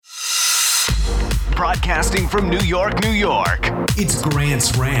Broadcasting from New York, New York. It's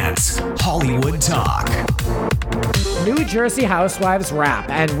Grant's Rants, Hollywood Talk. New Jersey Housewives wrap,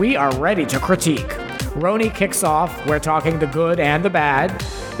 and we are ready to critique. Roni kicks off. We're talking the good and the bad.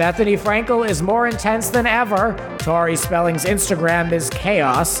 Bethany Frankel is more intense than ever. Tori Spelling's Instagram is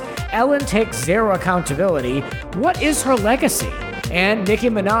chaos. Ellen takes zero accountability. What is her legacy? And Nicki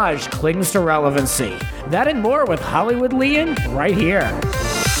Minaj clings to relevancy. That and more with Hollywood Leon right here.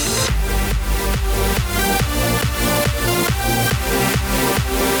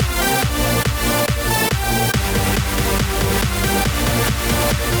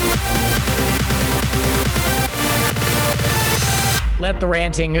 Let the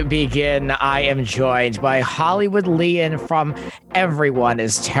ranting begin. I am joined by Hollywood Leon from Everyone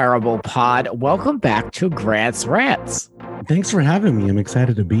is Terrible Pod. Welcome back to Grant's Rants. Thanks for having me. I'm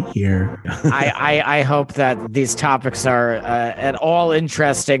excited to be here. I hope that these topics are at all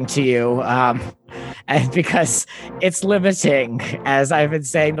interesting to you, and because it's limiting, as I've been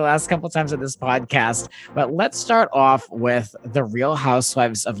saying the last couple of times on this podcast. But let's start off with the Real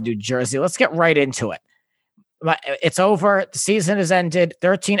Housewives of New Jersey. Let's get right into it. It's over. The season has ended.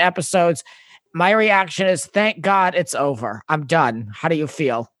 13 episodes. My reaction is, thank God it's over. I'm done. How do you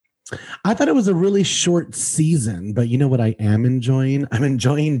feel? I thought it was a really short season, but you know what I am enjoying? I'm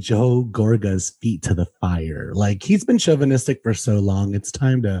enjoying Joe Gorga's feet to the fire. Like, he's been chauvinistic for so long. It's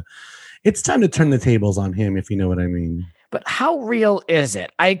time to turn the tables on him, if you know what I mean. But how real is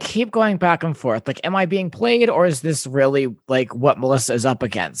it? I keep going back and forth. Like, am I being played, or is this really like what Melissa is up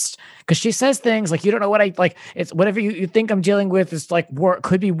against? Because she says things like, you don't know what I like. It's whatever you think I'm dealing with is like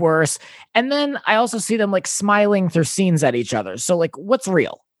could be worse. And then I also see them like smiling through scenes at each other. So like, what's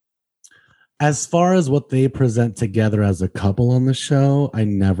real? As far as what they present together as a couple on the show, I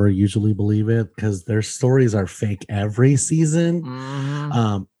never usually believe it because their stories are fake every season.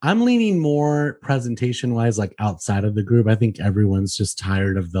 Mm-hmm. I'm leaning more presentation-wise, like outside of the group. I think everyone's just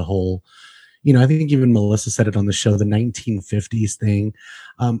tired of the whole, I think even Melissa said it on the show, the 1950s thing.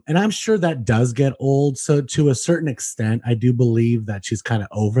 And I'm sure that does get old. So to a certain extent, I do believe that she's kind of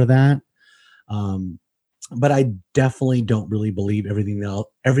over that. But I definitely don't really believe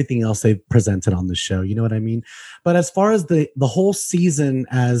everything else they've presented on the show. You know what I mean? But as far as the whole season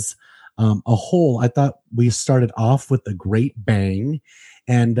as a whole, I thought we started off with a great bang.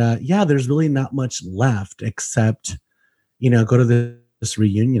 And there's really not much left except, go to this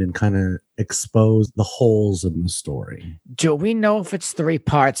reunion and kind of expose the holes in the story. Do we know if it's 3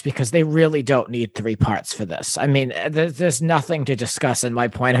 parts? Because they really don't need 3 parts for this. I mean, there's nothing to discuss in my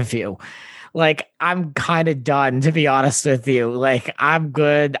point of view. Like, I'm kind of done, to be honest with you. Like, I'm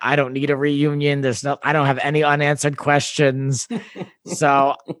good. I don't need a reunion. I don't have any unanswered questions.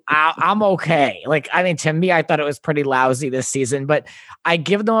 So I'm okay. Like, I mean, to me, I thought it was pretty lousy this season, but I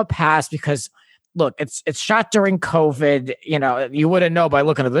give them a pass because, look, it's shot during COVID. You wouldn't know by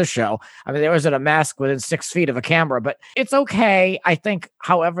looking at this show. I mean, there wasn't a mask within 6 feet of a camera, but it's okay. I think,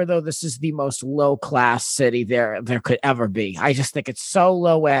 however, though, this is the most low-class city there could ever be. I just think it's so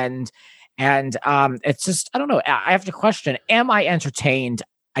low end. And it's just, I don't know. I have to question, am I entertained?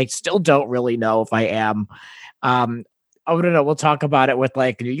 I still don't really know if I am. I don't know. We'll talk about it with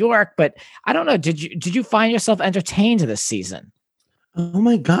like New York, but I don't know. Did you find yourself entertained this season? Oh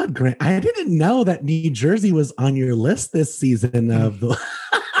my God, Grant. I didn't know that New Jersey was on your list this season of the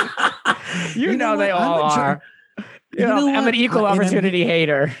you know they all are. I'm an equal opportunity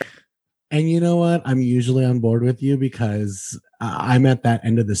hater. And you know what? I'm usually on board with you because I'm at that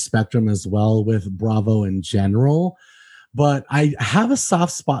end of the spectrum as well with Bravo in general. But I have a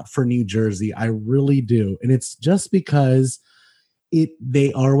soft spot for New Jersey. I really do. And it's just because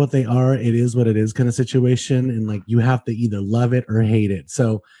they are what they are. It is what it is kind of situation. And like, you have to either love it or hate it.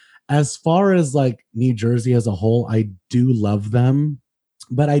 So as far as like New Jersey as a whole, I do love them.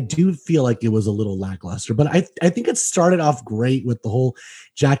 But I do feel like it was a little lackluster. But I think it started off great with the whole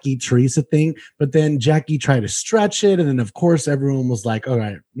Jackie Teresa thing. But then Jackie tried to stretch it. And then, of course, everyone was like, all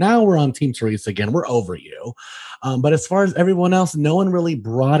right, now we're on Team Teresa again. We're over you. But as far as everyone else, no one really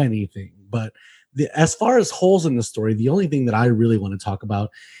brought anything. But as far as holes in the story, the only thing that I really want to talk about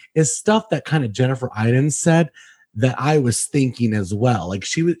is stuff that kind of Jennifer Aydin said that I was thinking as well. Like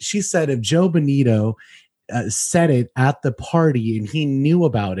she said, if Joe Benito said it at the party and he knew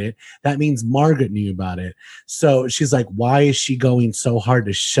about it, that means Margaret knew about it. So she's like, why is she going so hard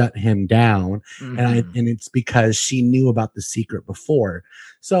to shut him down? Mm-hmm. And it's because she knew about the secret before.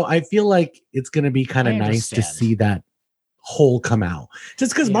 So I feel like it's going to be kind of nice to see that hole come out,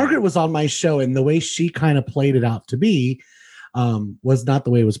 just because Margaret was on my show and the way she kind of played it out to be was not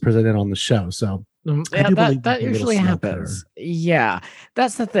the way it was presented on the show. So that usually happens. Yeah,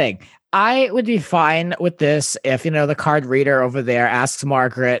 that's the thing. I would be fine with this if, the card reader over there asks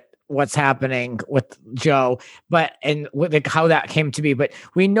Margaret what's happening with Joe, and with how that came to be. But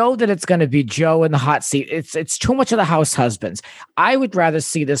we know that it's going to be Joe in the hot seat. It's too much of the house husbands. I would rather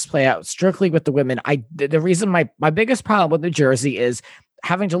see this play out strictly with the women. The reason my biggest problem with New Jersey is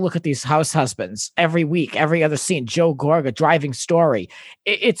having to look at these house husbands every week, every other scene. Joe Gorga driving story.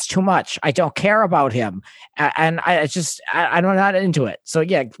 It's too much. I don't care about him, and I'm not into it. So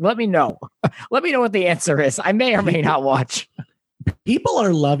yeah, let me know. Let me know what the answer is. I may or may not watch. People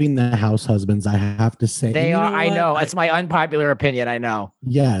are loving the house husbands, I have to say. They are. I know. It's my unpopular opinion. I know.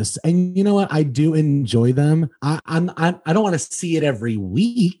 Yes. And you know what? I do enjoy them. I don't want to see it every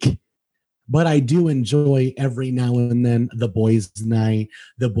week, but I do enjoy every now and then the boys' night,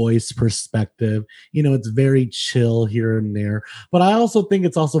 the boys' perspective. It's very chill here and there. But I also think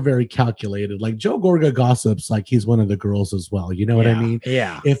it's also very calculated. Like Joe Gorga gossips like he's one of the girls as well. You know what I mean?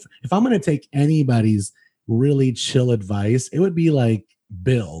 Yeah. If I'm going to take anybody's really chill advice, it would be like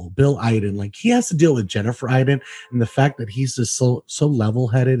Bill Iden. Like he has to deal with Jennifer Iden, and the fact that he's just so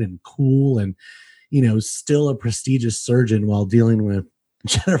level-headed and cool, and still a prestigious surgeon while dealing with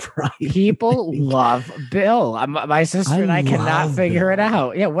Jennifer Iden. People love Bill. My sister and I cannot figure it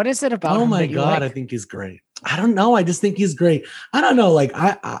out. Yeah, what is it about him? Oh my god, I think he's great. I don't know. I just think he's great. I don't know. Like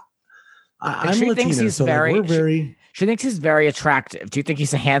I'm she Latino, thinks he's so she thinks he's very attractive. Do you think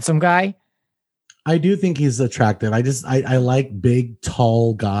he's a handsome guy? I do think he's attractive. I like big,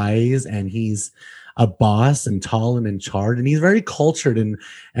 tall guys, and he's a boss and tall and in charge, and he's very cultured. And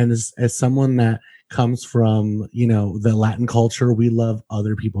as someone that comes from, the Latin culture, we love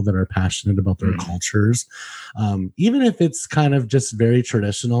other people that are passionate about their cultures. Even if it's kind of just very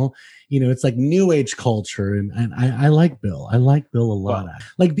traditional, it's like new age culture. And I like Bill. I like Bill a lot. Wow.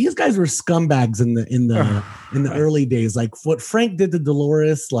 Like these guys were scumbags in the early days. Like what Frank did to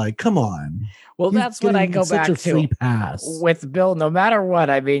Dolores, like, come on. Well, that's what I go back to with Bill. No matter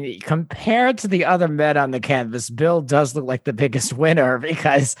what, I mean, compared to the other men on the canvas, Bill does look like the biggest winner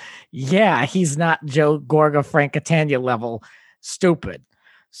because, yeah, he's not Joe Gorga, Frank Catania level stupid.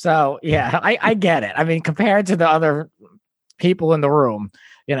 So, yeah, I get it. I mean, compared to the other people in the room,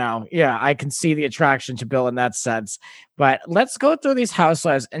 I can see the attraction to Bill in that sense. But let's go through these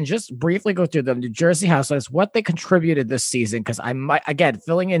housewives and just briefly go through them. New Jersey housewives, what they contributed this season, because I might, again,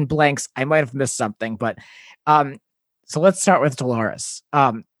 filling in blanks, I might have missed something. But so let's start with Dolores.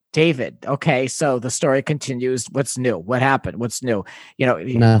 David, okay, so the story continues. What's new? What happened? What's new?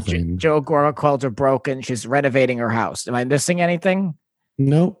 Nothing. Joe Gorga called her broken. She's renovating her house. Am I missing anything?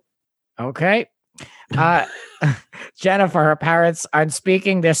 Nope. Okay. Jennifer, her parents aren't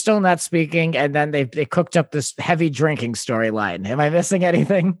speaking. They're still not speaking. And then they cooked up this heavy drinking storyline. Am I missing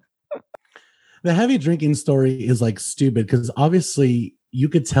anything? The heavy drinking story is like stupid because obviously you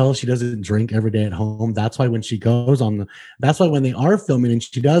could tell she doesn't drink every day at home. That's why when she goes that's why when they are filming and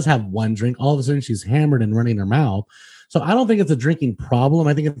she does have one drink, all of a sudden she's hammered and running her mouth. So I don't think it's a drinking problem.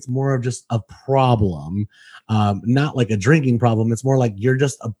 I think it's more of just a problem, not like a drinking problem. It's more like you're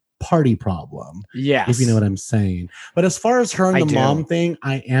just a party problem. Yes. If you know what I'm saying. But as far as her and the mom thing,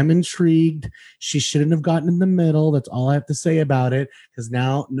 I am intrigued. She shouldn't have gotten in the middle. That's all I have to say about it. Because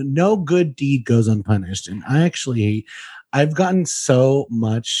now no good deed goes unpunished. And I've gotten so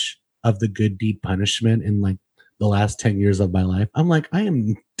much of the good deed punishment in like the last 10 years of my life. I'm like, I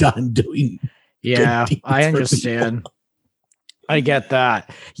am done doing. Yeah, I understand. I get that.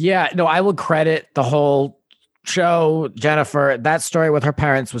 Yeah, no, I will credit the whole show, Jennifer. That story with her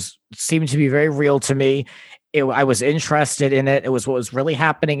parents seemed to be very real to me. I was interested in it. It was what was really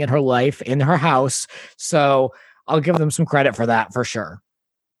happening in her life, in her house. So I'll give them some credit for that for sure.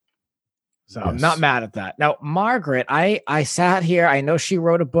 So yes. I'm not mad at that. Now, Margaret, I sat here. I know she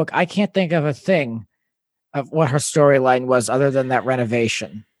wrote a book. I can't think of a thing of what her storyline was other than that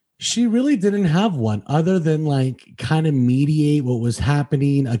renovation. She really didn't have one other than like kind of mediate what was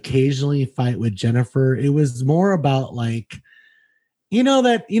happening, occasionally fight with Jennifer. It was more about like,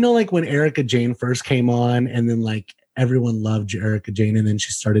 like when Erika Jayne first came on and then like everyone loved Erika Jayne. And then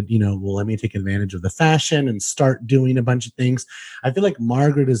she started, well, let me take advantage of the fashion and start doing a bunch of things. I feel like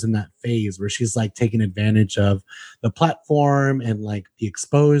Margaret is in that phase where she's like taking advantage of the platform and like the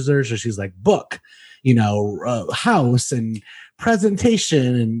exposure. So she's like book, house and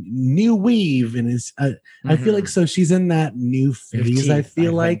presentation and new weave and I feel like so she's in that new phase. 15th, I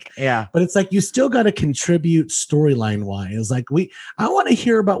feel like yeah, but it's like you still got to contribute storyline wise. Like I want to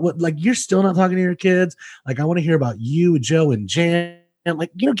hear about what, like, you're still not talking to your kids. Like I want to hear about you, Joe and Jan, and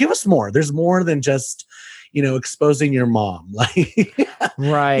like give us more. There's more than just exposing your mom. Like,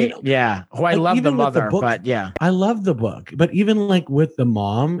 Right. Yeah. Who I like, love the even with the mother, book, but yeah. I love the book, but even like with the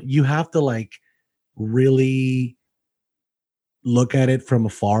mom, you have to like really look at it from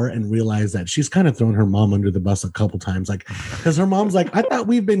afar and realize that she's kind of thrown her mom under the bus a couple times. Like, because her mom's like, I thought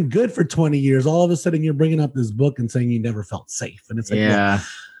we've been good for 20 years. All of a sudden you're bringing up this book and saying you never felt safe. And it's like, Yeah.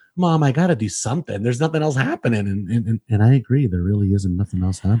 well, Mom, I got to do something. There's nothing else happening. And I agree. There really isn't nothing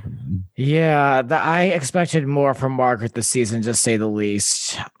else happening. Yeah. I expected more from Margaret this season, to say the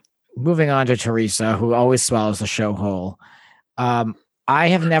least. Moving on to Teresa, who always swallows the show whole. I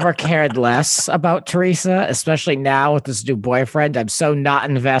have never cared less about Teresa, especially now with this new boyfriend. I'm so not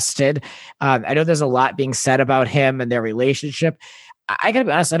invested. I know there's a lot being said about him and their relationship. I gotta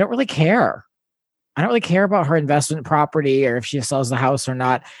be honest, I don't really care. I don't really care about her investment property or if she sells the house or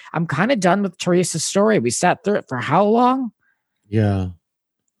not. I'm kind of done with Teresa's story. We sat through it for how long? Yeah.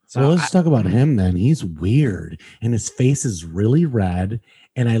 So Well, let's talk about him then. He's weird and his face is really red.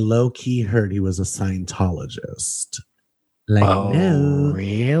 And I low-key heard he was a Scientologist. Like, no.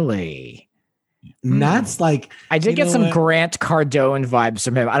 Really? And that's like, I did get some what? Grant Cardone vibes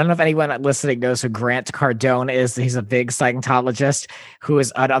from him. I don't know if anyone listening knows who Grant Cardone is. He's a big Scientologist who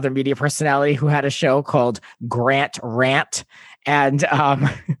is another media personality who had a show called Grant Rant. And oh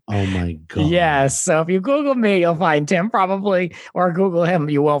my God. yeah, so if you Google me, you'll find him probably, or Google him,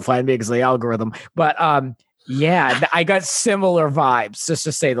 you won't find me because of the algorithm. But yeah, I got similar vibes, just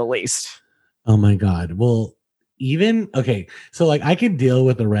to say the least. Oh my God. Well, okay, so like I could deal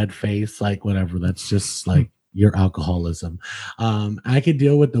with a red face, like whatever. That's just like your alcoholism. I could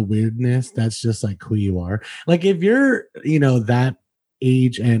deal with the weirdness. That's just like who you are. Like if you're, that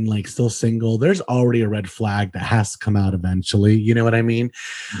age and like still single, there's already a red flag that has to come out eventually. You know what I mean?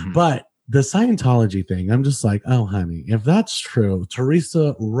 Mm-hmm. But the Scientology thing, I'm just like, oh honey, if that's true,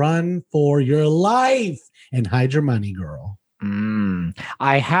 Teresa, run for your life and hide your money, girl.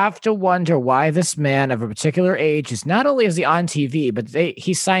 I have to wonder why this man of a particular age is not only is he on TV, but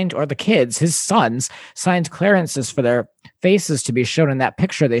he signed, or the kids, his sons, signed clearances for their faces to be shown in that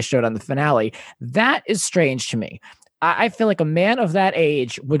picture they showed on the finale. That is strange to me. I feel like a man of that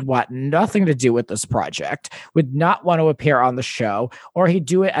age would want nothing to do with this project, would not want to appear on the show, or he'd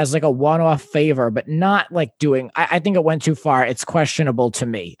do it as like a one-off favor, but not like doing, I think it went too far. It's questionable to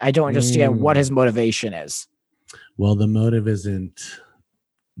me. I don't understand what his motivation is. Well, the motive isn't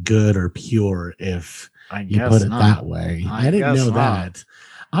good or pure if you put it that way. I didn't know that.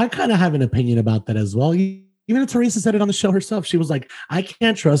 I kind of have an opinion about that as well. Even Teresa said it on the show herself. She was like, I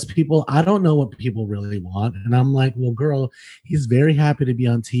can't trust people. I don't know what people really want. And I'm like, well, girl, he's very happy to be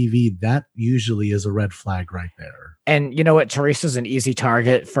on TV. That usually is a red flag right there. And you know what? Teresa's an easy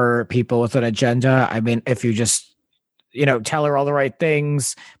target for people with an agenda. I mean, if you just tell her all the right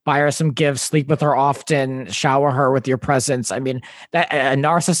things, buy her some gifts, sleep with her often, shower her with your presence. I mean, that a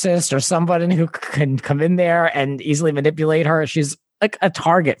narcissist or somebody who can come in there and easily manipulate her, she's like a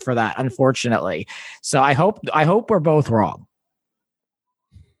target for that, unfortunately. So I hope we're both wrong.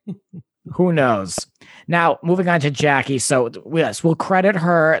 Who knows? Now, moving on to Jackie. So yes, we'll credit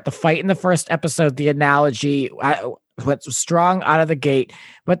her. The fight in the first episode, the analogy, went strong out of the gate.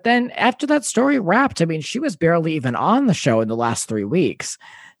 But then after that story wrapped, I mean, she was barely even on the show in the last 3 weeks.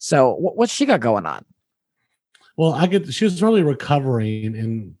 So what's she got going on? Well, she was really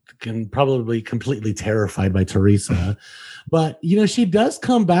recovering and probably completely terrified by Teresa. But, she does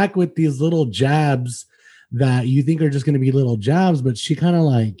come back with these little jabs that you think are just going to be little jabs, but she kind of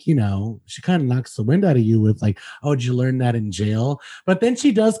like, she kind of knocks the wind out of you with like, oh, did you learn that in jail? But then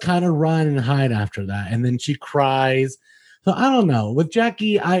she does kind of run and hide after that. And then she cries. So I don't know. With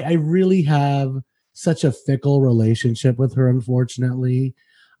Jackie, I really have such a fickle relationship with her, unfortunately.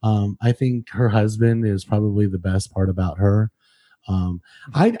 I think her husband is probably the best part about her. And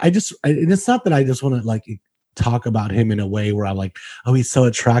it's not that I just want to like talk about him in a way where I'm like, oh, he's so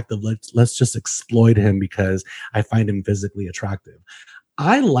attractive. Let's just exploit him because I find him physically attractive.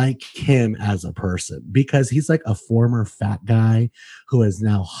 I like him as a person because he's like a former fat guy who is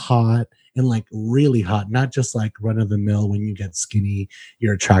now hot and like really hot, not just like run of the mill. When you get skinny,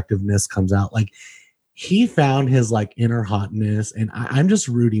 your attractiveness comes out. Like he found his like inner hotness, and I'm just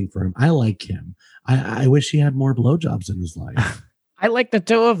rooting for him. I like him. I wish he had more blowjobs in his life. I like the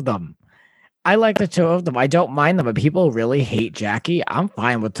two of them. I don't mind them, but people really hate Jackie. I'm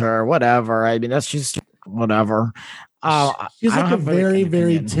fine with her. Whatever. I mean, that's just whatever. She's like a very,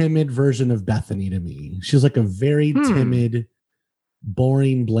 very timid version of Bethany to me. She's like a very timid,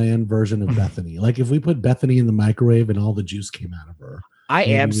 boring, bland version of Bethany. Like if we put Bethany in the microwave and all the juice came out of her. I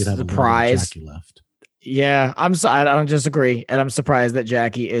am surprised. Jackie left. Yeah, I don't disagree, and I'm surprised that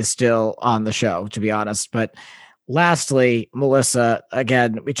Jackie is still on the show, to be honest. But lastly, Melissa,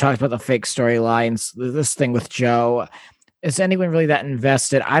 again, we talked about the fake storylines. This thing with Joe. Is anyone really that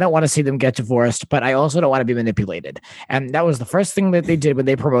invested? I don't want to see them get divorced, but I also don't want to be manipulated. And that was the first thing that they did when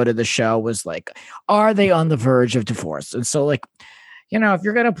they promoted the show was like, are they on the verge of divorce? And so like, if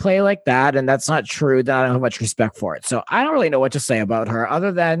you're going to play like that and that's not true, then I don't have much respect for it. So I don't really know what to say about her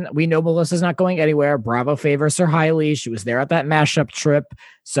other than we know Melissa's not going anywhere. Bravo favors her highly. She was there at that mashup trip.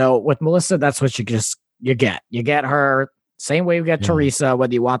 So with Melissa, that's what you get. You get her same way you get Teresa,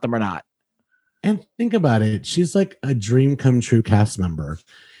 whether you want them or not. And think about it. She's like a dream come true cast member.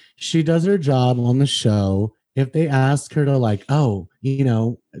 She does her job on the show. If they ask her to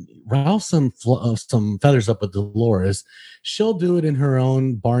rouse some feathers up with Dolores, she'll do it in her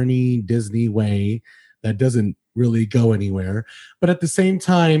own Barney Disney way that doesn't really go anywhere. But at the same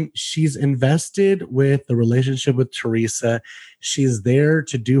time, she's invested with the relationship with Teresa. She's there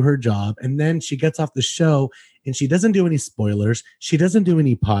to do her job. And then she gets off the show and she doesn't do any spoilers. She doesn't do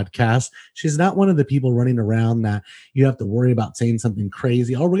any podcasts. She's not one of the people running around that you have to worry about saying something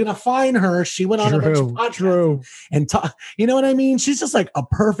crazy. Oh, we're going to fine her. She went on a bunch of podcasts and talk. You know what I mean? She's just like a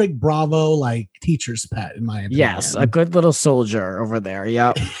perfect Bravo, like teacher's pet, in my opinion. Yes, a good little soldier over there.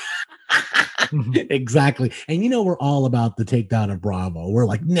 Yep. Exactly. And we're all about the takedown of Bravo. We're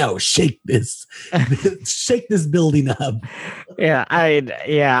like, no, shake this building up. I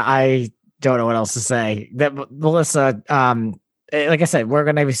don't know what else to say. That Melissa, like I said, we're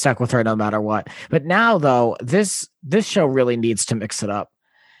gonna be stuck with her no matter what. But now though, this show really needs to mix it up.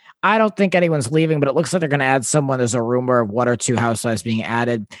 I don't think anyone's leaving, but it looks like they're gonna add someone. There's a rumor of 1 or 2 housewives being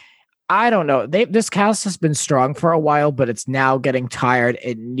added. I don't know. This cast has been strong for a while, but it's now getting tired.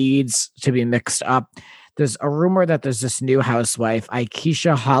 It needs to be mixed up. There's a rumor that there's this new housewife,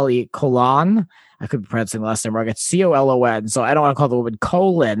 Akeisha Holly Colon. I could be pronouncing the last name wrong. It's Colon. So I don't want to call the woman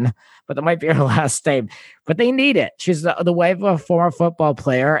Colin, but that might be her last name. But they need it. She's the wife of a former football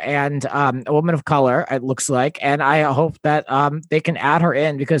player and a woman of color, it looks like. And I hope that they can add her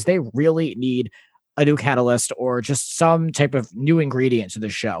in because they really need a new catalyst or just some type of new ingredient to the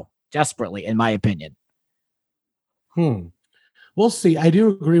show. Desperately, in my opinion. We'll see. I do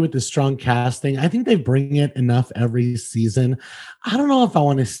agree with the strong casting. I think they bring it enough every season. I don't know if I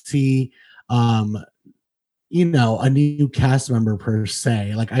want to see, a new cast member per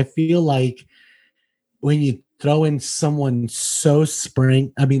se. Like, I feel like when you throw in someone so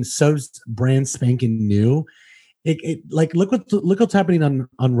brand spanking new, it like look what's happening on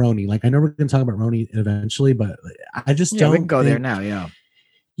Roni. Like, I know we're going to talk about Roni eventually, but I just don't. We can go there now. Yeah.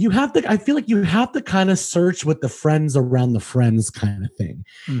 I feel like you have to kind of search with the friends around the friends kind of thing.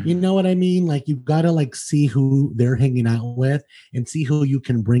 Mm-hmm. You know what I mean? Like, you've got to see who they're hanging out with and see who you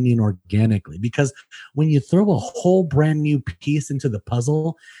can bring in organically. Because when you throw a whole brand new piece into the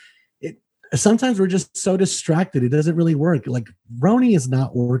puzzle, sometimes we're just so distracted. It doesn't really work. Like, Roni is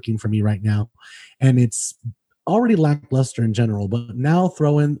not working for me right now. And it's already lackluster in general, but now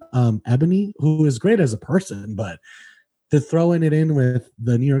throw in Ebony, who is great as a person, but to throwing it in with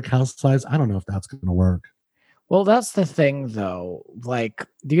the New York Housewives, I don't know if that's going to work. Well, that's the thing, though. Like,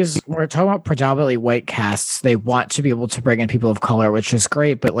 these, we're talking about predominantly white casts. They want to be able to bring in people of color, which is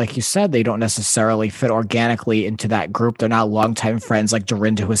great. But like you said, they don't necessarily fit organically into that group. They're not longtime friends like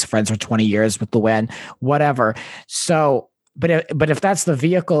Dorinda, who was friends for 20 years with Luann, whatever. So, but if that's the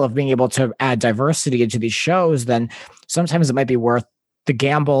vehicle of being able to add diversity into these shows, then sometimes it might be worth the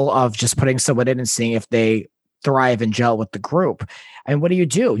gamble of just putting someone in and seeing if they thrive and gel with the group. And what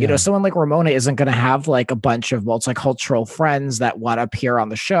do? Yeah. Someone like Ramona isn't going to have like a bunch of multicultural friends that want to appear on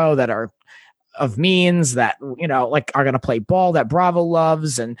the show that are of means that, like are going to play ball that Bravo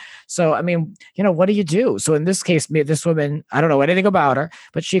loves. And so, I mean, what do you do? So in this case, this woman, I don't know anything about her,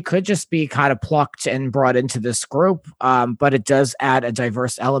 but she could just be kind of plucked and brought into this group. But it does add a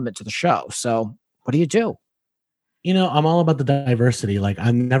diverse element to the show. So what do you do? I'm all about the diversity. Like,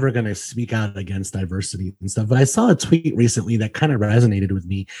 I'm never going to speak out against diversity and stuff. But I saw a tweet recently that kind of resonated with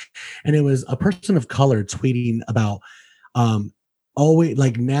me. And it was a person of color tweeting about always,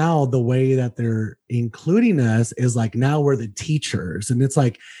 like, now the way that they're including us is like, now we're the teachers. And it's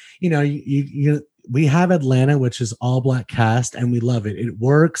like, we have Atlanta, which is all Black cast, and we love it. It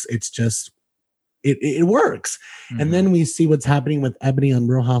works. It's just, it works. Mm-hmm. And then we see what's happening with Ebony on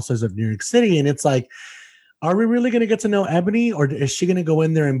Real Housewives of New York City. And it's like, are we really going to get to know Ebony, or is she going to go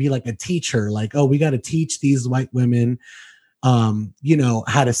in there and be like a teacher? Like, oh, we got to teach these white women, how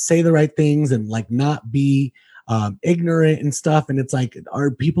to say the right things and like not be ignorant and stuff. And it's like, are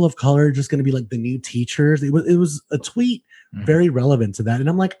people of color just going to be like the new teachers? It was a tweet very relevant to that. And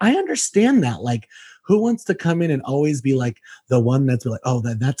I'm like, I understand that. Like, who wants to come in and always be like the one that's like, oh,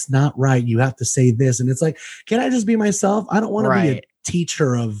 that's not right. You have to say this. And it's like, can I just be myself? I don't want to be a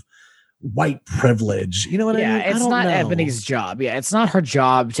teacher of white privilege. You know what I mean? Yeah, it's not Ebony's job. Yeah, it's not her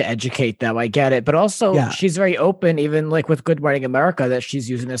job to educate them. I get it. But also, she's very open, even like with Good Morning America, that she's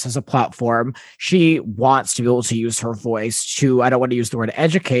using this as a platform. She wants to be able to use her voice to, I don't want to use the word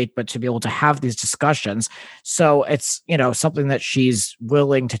educate, but to be able to have these discussions. So it's, something that she's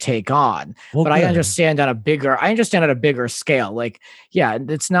willing to take on. Well, but I understand on a bigger scale. Like, yeah,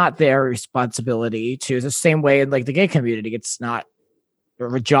 it's not their responsibility to, the same way in like the gay community. It's not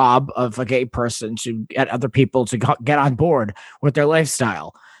a job of a gay person to get other people to get on board with their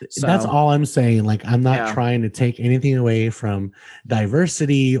lifestyle. So that's all I'm saying. Like, I'm not trying to take anything away from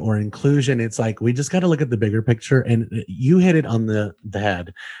diversity or inclusion. It's like, we just got to look at the bigger picture. And you hit it on the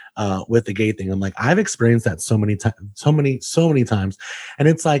head with the gay thing. I'm like, I've experienced that so many times. And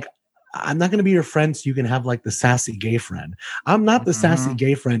it's like, I'm not going to be your friend so you can have like the sassy gay friend. I'm not the sassy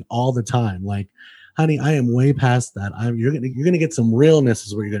gay friend all the time. Like, honey, I am way past that. You're gonna get some realness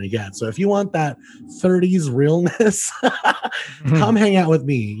is what you're gonna get. So if you want that 30s realness, come hang out with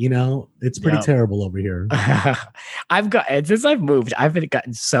me. It's pretty terrible over here. Since I've moved, I've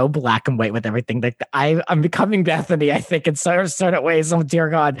gotten so black and white with everything. Like I'm becoming Bethany, I think, in certain ways. Oh dear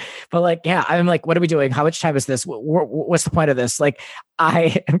God! But like, yeah, I'm like, what are we doing? How much time is this? What's the point of this? Like,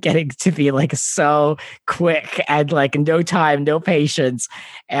 I am getting to be like so quick and like no time, no patience,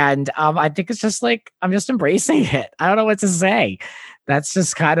 and I think it's just like, I'm just embracing it. I don't know what to say. That's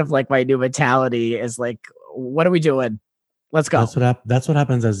just kind of like my new mentality is like, what are we doing? Let's go. That's what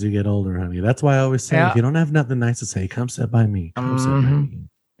happens as you get older, honey. That's why I always say, if you don't have nothing nice to say, come sit by me.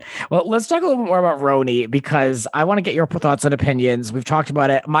 Well, let's talk a little bit more about RHONY because I want to get your thoughts and opinions. We've talked about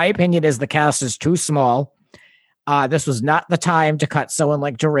it. My opinion is the cast is too small. This was not the time to cut someone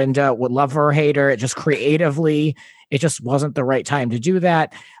like Dorinda. Would love her or hate her. It just creatively, it just wasn't the right time to do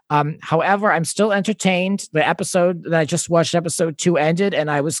that. However, I'm still entertained. The episode that I just watched, episode 2, ended, and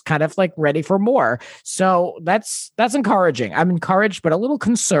I was kind of like ready for more. So that's encouraging. I'm encouraged, but a little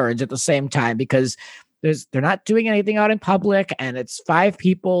concerned at the same time because they're not doing anything out in public, and it's 5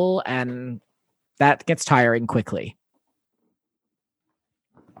 people, and that gets tiring quickly.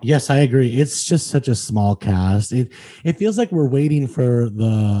 Yes, I agree. It's just such a small cast. It feels like we're waiting for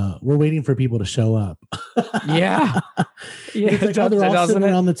people to show up. Yeah. It's like, they're all sitting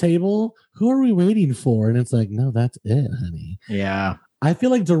around the table. Who are we waiting for? And it's like, no, that's it, honey. Yeah. I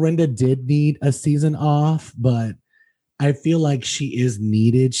feel like Dorinda did need a season off, but I feel like she is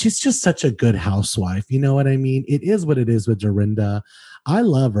needed. She's just such a good housewife. You know what I mean? It is what it is with Dorinda. I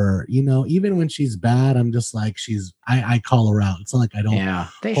love her. Even when she's bad, I'm just like, I call her out. It's not like I don't. Yeah.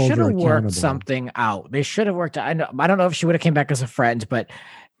 They should have worked something out. They should have worked. I don't know if she would have came back as a friend, but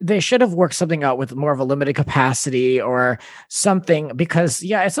they should have worked something out with more of a limited capacity or something because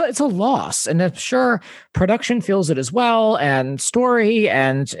it's a loss. And I'm sure production feels it as well and story,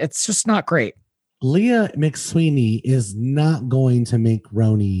 and it's just not great. Leah McSweeney is not going to make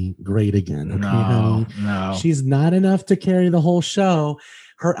RHONY great again. Okay, honey? No. She's not enough to carry the whole show.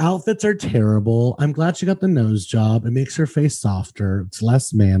 Her outfits are terrible. I'm glad she got the nose job. It makes her face softer. It's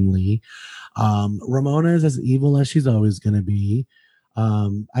less manly. Ramona is as evil as she's always going to be.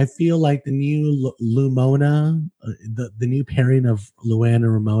 I feel like the new Lumona, the new pairing of Luann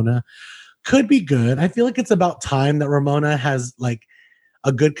and Ramona could be good. I feel like it's about time that Ramona has like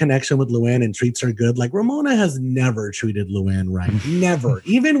a good connection with Luann and treats her good. Like Ramona has never treated Luann right. Never.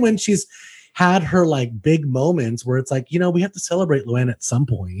 Even when she's had her like big moments where it's like, we have to celebrate Luann at some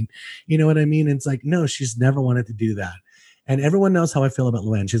point. You know what I mean? It's like, no, she's never wanted to do that. And everyone knows how I feel about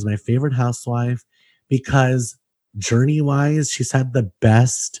Luann. She's my favorite housewife because journey-wise, she's had the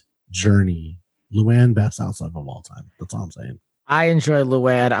best journey. Luann, best housewife of all time. That's all I'm saying. I enjoy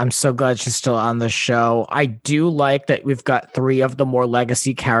Luann. I'm so glad she's still on the show. I do like that we've got 3 of the more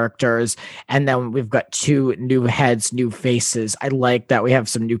legacy characters, and then we've got 2 new heads, new faces. I like that we have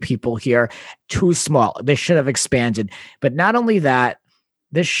some new people here. Too small. They should have expanded. But not only that,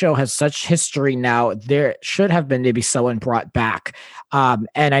 this show has such history now. There should have been maybe someone brought back. And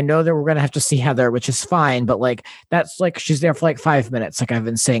I know that we're going to have to see Heather, which is fine, but like, that's like, she's there for like 5 minutes. Like I've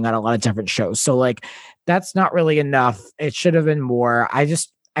been saying on a lot of different shows. So like, that's not really enough. It should have been more.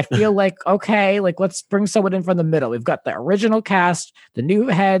 I feel like, okay, like let's bring someone in from the middle. We've got the original cast, the new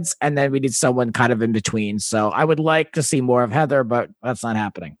heads, and then we need someone kind of in between. So I would like to see more of Heather, but that's not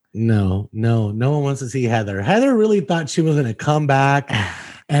happening. No one wants to see Heather. Heather really thought she was going to come back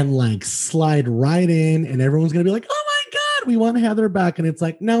and like slide right in, and everyone's going to be like, oh my God, we want Heather back. And it's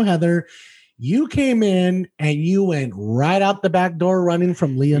like, no, Heather, You came in and you went right out the back door running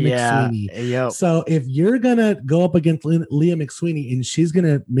from Leah McSweeney. Yep. So if you're going to go up against Leah McSweeney and she's going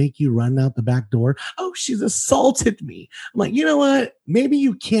to make you run out the back door, oh, she's assaulted me. I'm like, you know what? Maybe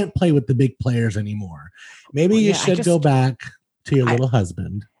you can't play with the big players anymore. Maybe you should go back to your little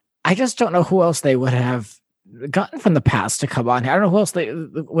husband. I just don't know who else they would have gotten from the past to come on here. I don't know who else they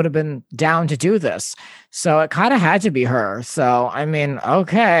would have been down to do this. So it kind of had to be her. So, I mean,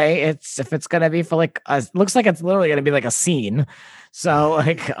 okay, if it's going to be for like, looks like it's literally going to be like a scene. So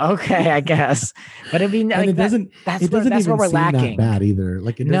like, okay, I guess, but it'd be like, it doesn't, that's it doesn't that's even where we're seem lacking. that bad either.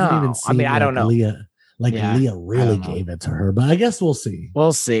 Like it doesn't even seem I don't know. Leah really gave it to her, but I guess we'll see.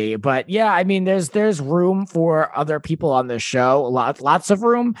 We'll see. But yeah, I mean, there's room for other people on this show, lots of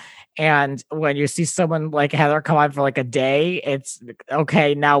room. And when you see someone like Heather come on for like a day, it's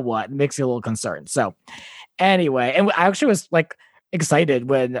okay. Now what? It makes you a little concerned. So anyway, and I actually was like excited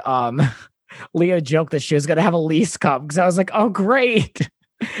when Leah joked that she was going to have Elise come because I was like, oh, great.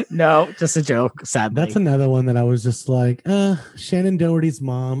 No, just a joke. Sadly, that's another one that I was just like, Shannon Doherty's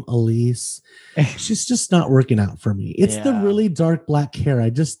mom, Elise, she's just not working out for me. It's the really dark black hair. I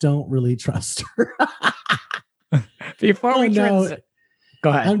just don't really trust her. Before go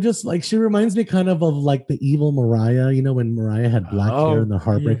ahead. I'm just like, she reminds me kind of like the evil Mariah, you know, when Mariah had black hair in the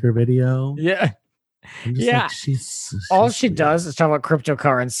Heartbreaker video. Yeah. Yeah. Like, she's all she does is talk about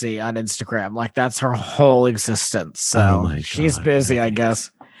cryptocurrency on Instagram. Like that's her whole existence. So she's busy, I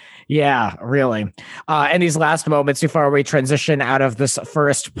guess. Yeah, really. And these last moments before we transition out of this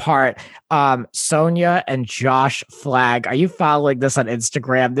first part, Sonia and Josh Flagg, are you following this on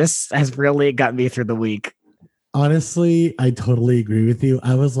Instagram? This has really gotten me through the week. Honestly, I totally agree with you.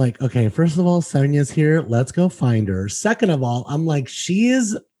 I was like, okay, first of all, Sonia's here. Let's go find her. Second of all, I'm like, she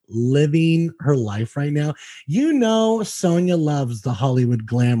is living her life right now. You know, Sonia loves the Hollywood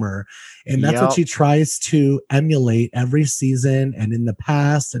glamour, and that's what she tries to emulate every season and in the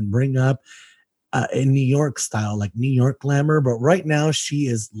past and bring up in New York style, like New York glamour. But right now she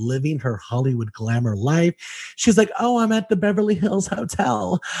is living her Hollywood glamour life. She's like, oh, I'm at the Beverly Hills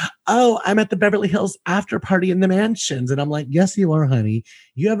Hotel. Oh, I'm at the Beverly Hills after party in the mansions. And I'm like, yes, you are, honey.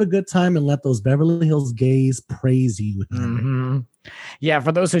 You have a good time and let those Beverly Hills gays praise you. Mm-hmm. Yeah,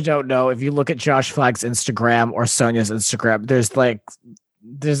 for those who don't know, if you look at Josh Flagg's Instagram or Sonia's Instagram, there's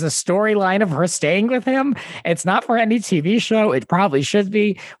a storyline of her staying with him. It's not for any TV show. It probably should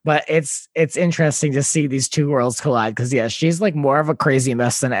be, but it's interesting to see these two worlds collide because, yeah, she's like more of a crazy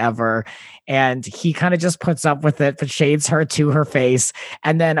mess than ever. And he kind of just puts up with it, but shades her to her face.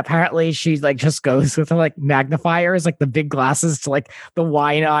 And then apparently she like just goes with her like magnifiers, like the big glasses to like the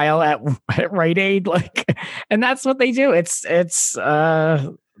wine aisle at Rite Aid. Like, and that's what they do. It's why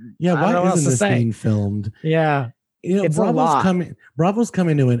isn't this being filmed? Yeah. You know, it's Bravo's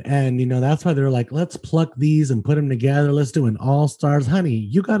coming to an end. You know, that's why they're like, let's pluck these and put them together. Let's do an all-stars. Honey,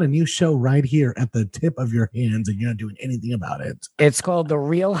 you got a new show right here at the tip of your hands and you're not doing anything about it. It's called The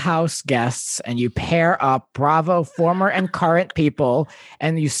Real House Guests, and you pair up Bravo former and current people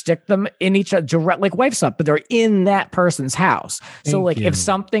and you stick them in each other direct, like wife up, but they're in that person's house. So if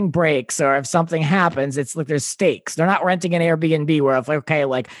something breaks or if something happens, it's like there's stakes. They're not renting an Airbnb where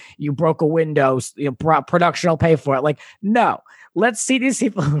if you broke a window, production will pay for it. Like, no, let's see these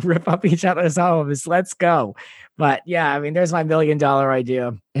people rip up each other's homes. Let's go. But yeah, I mean, there's my $1 million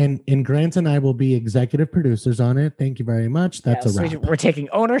idea. And Grant and I will be executive producers on it. Thank you very much. That's a wrap. We're taking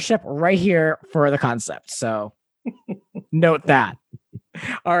ownership right here for the concept. So note that.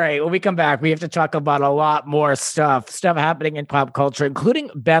 All right. When we come back, we have to talk about a lot more stuff happening in pop culture, including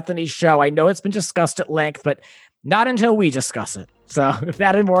Bethany's show. I know it's been discussed at length, but not until we discuss it. So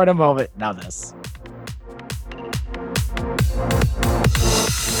that and more in a moment. Now this.